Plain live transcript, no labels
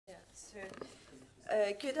So,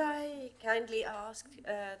 could I kindly ask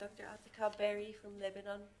Dr. Atika Berry from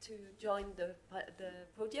Lebanon to join the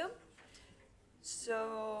podium?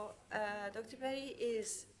 So, Dr. Berry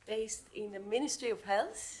is based in the Ministry of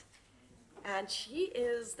Health, and she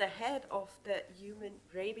is the head of the Human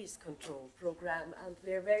Rabies Control Program, and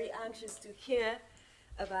we're very anxious to hear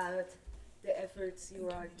about the efforts you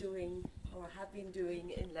are doing or have been doing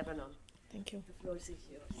in Lebanon. Thank you. The floor is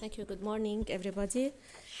yours. Thank you. Good morning, everybody.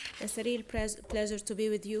 It's a real pleasure to be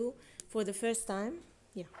with you for the first time.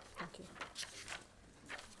 Yeah, thank you.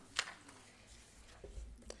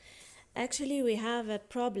 Actually, we have a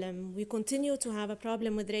problem. We continue to have a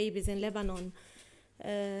problem with rabies in Lebanon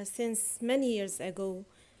since many years ago,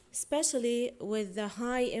 especially with the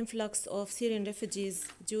high influx of Syrian refugees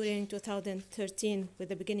during 2013 with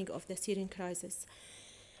the beginning of the Syrian crisis.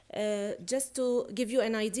 Just to give you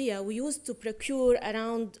an idea, we used to procure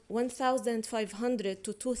around 1,500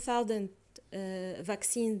 to 2,000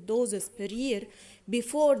 vaccine doses per year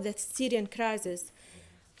before the Syrian crisis.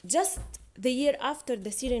 Just the year after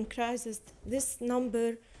the Syrian crisis, this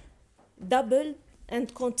number doubled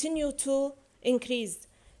and continued to increase.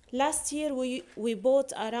 Last year, we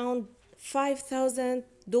bought around 5,000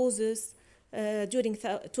 doses during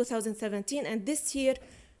 2017, and this year,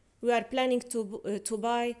 we are planning to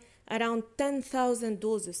buy around 10,000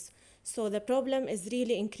 doses. So the problem is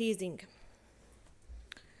really increasing.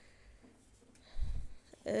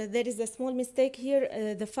 There is a small mistake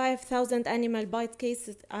here. The 5,000 animal bite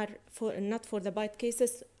cases are not for the bite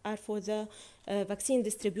cases, are for the vaccine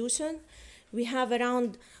distribution. We have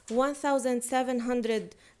around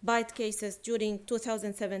 1,700 bite cases during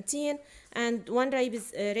 2017 and one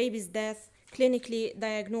rabies death clinically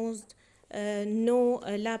diagnosed. No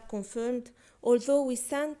lab confirmed, although we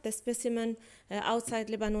sent the specimen outside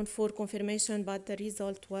Lebanon for confirmation, but the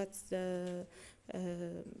result was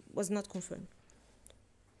not confirmed.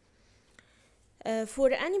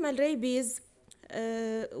 For animal rabies,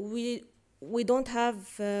 we don't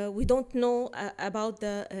know about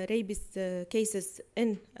the rabies cases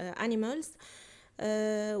in animals.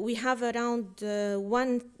 We have around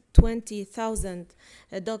 120,000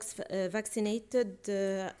 dogs vaccinated.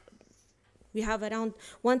 We have around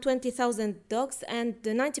 120,000 dogs, and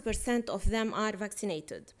 90% of them are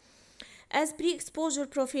vaccinated. As pre-exposure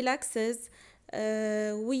prophylaxis,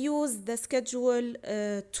 we use the schedule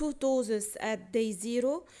 2 doses at day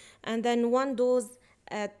 0, and then 1 dose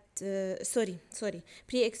at,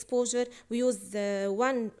 pre-exposure, we use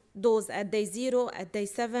 1 dose at day 0, at day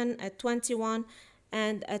 7, at 21,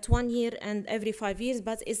 and at 1 year and every 5 years,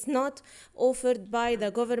 but it's not offered by the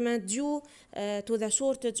government due to the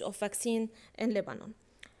shortage of vaccine in Lebanon.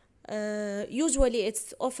 Usually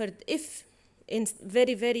it's offered if in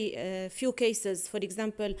very, very few cases, for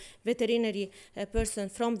example, veterinary person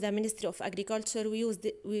from the Ministry of Agriculture,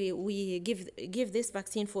 we give this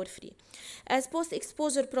vaccine for free. As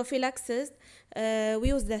post-exposure prophylaxis, we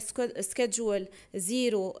use the schedule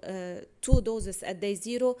 0, 2 doses at day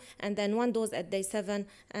 0, and then 1 dose at day 7,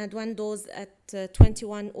 and 1 dose at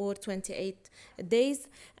 21 or 28 days.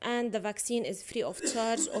 And the vaccine is free of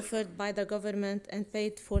charge, offered by the government and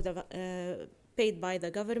paid by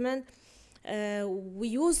the government. We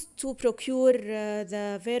used to procure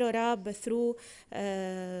the VeroRab through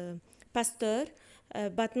Pasteur,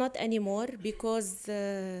 but not anymore because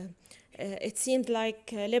it seemed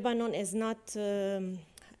like Lebanon is not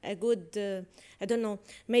a good, I don't know,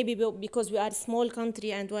 maybe because we are a small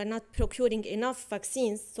country and we are not procuring enough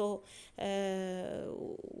vaccines, so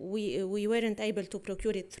we weren't able to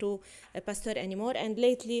procure it through Pasteur anymore. And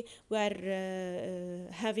lately we are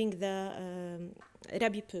having the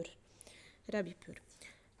Rabipur.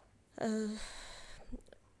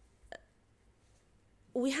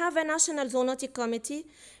 We have a national zoonotic committee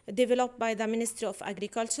developed by the Ministry of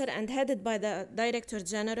Agriculture and headed by the Director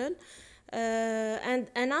General, and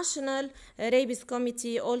a national rabies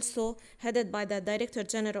committee also headed by the Director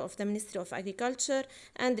General of the Ministry of Agriculture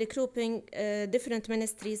and regrouping different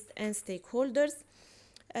ministries and stakeholders.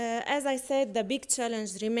 As I said, the big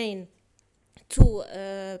challenge remains to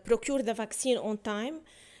procure the vaccine on time.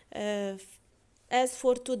 As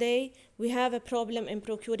for today, we have a problem in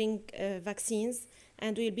procuring vaccines,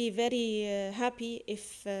 and we'll be very happy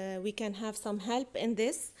if we can have some help in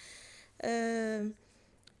this.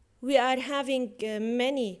 We are having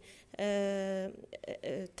many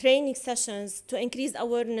training sessions to increase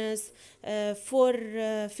awareness for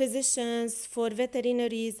physicians, for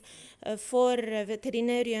veterinaries, for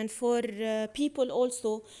veterinarians, for people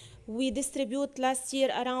also. We distribute last year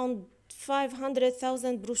around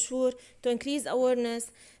 500,000 brochures to increase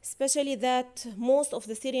awareness, especially that most of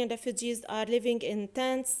the Syrian refugees are living in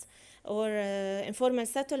tents or informal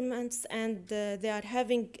settlements, and they are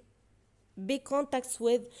having big contacts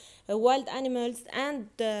with wild animals and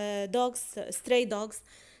dogs, stray dogs.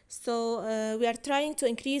 So we are trying to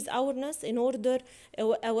increase awareness in order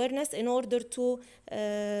to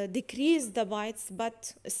decrease the bites,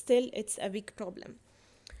 but still it's a big problem.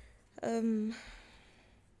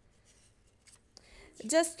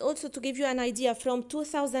 Just also to give you an idea, from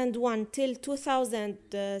 2001 till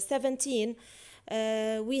 2017,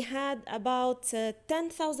 we had about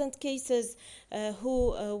 10,000 cases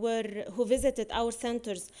who visited our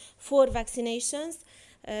centers for vaccinations.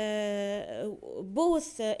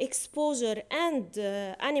 Both exposure and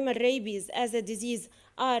animal rabies as a disease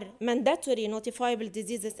are mandatory notifiable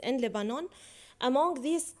diseases in Lebanon. Among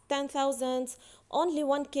these 10,000, only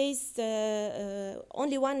one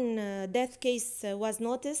death case was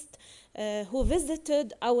noticed who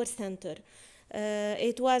visited our center.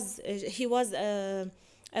 He was a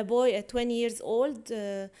boy, 20 years old,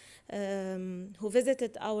 who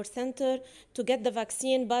visited our center to get the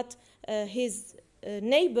vaccine, but his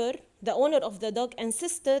neighbor, the owner of the dog,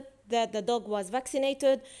 insisted that the dog was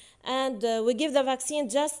vaccinated, and we give the vaccine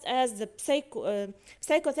just as the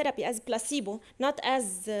psychotherapy, as placebo, not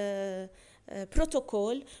as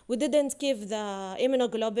protocol. We didn't give the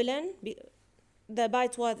immunoglobulin. The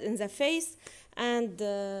bite was in the face, and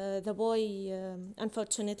the boy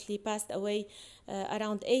unfortunately passed away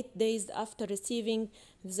around 8 days after receiving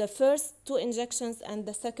the first 2 injections and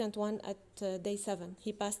the second one at day 7.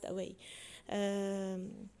 He passed away.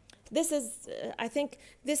 This is, I think,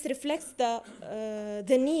 this reflects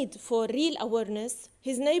the need for real awareness.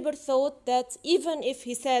 His neighbor thought that even if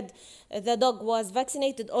he said the dog was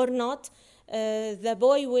vaccinated or not, the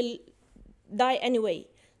boy will die anyway.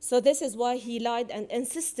 So this is why he lied and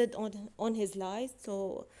insisted on his lies.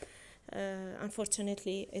 So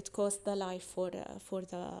unfortunately, it cost the life for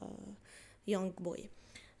the young boy.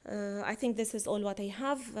 I think this is all what I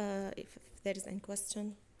have. If there is any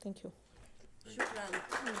question, thank you. Shukran.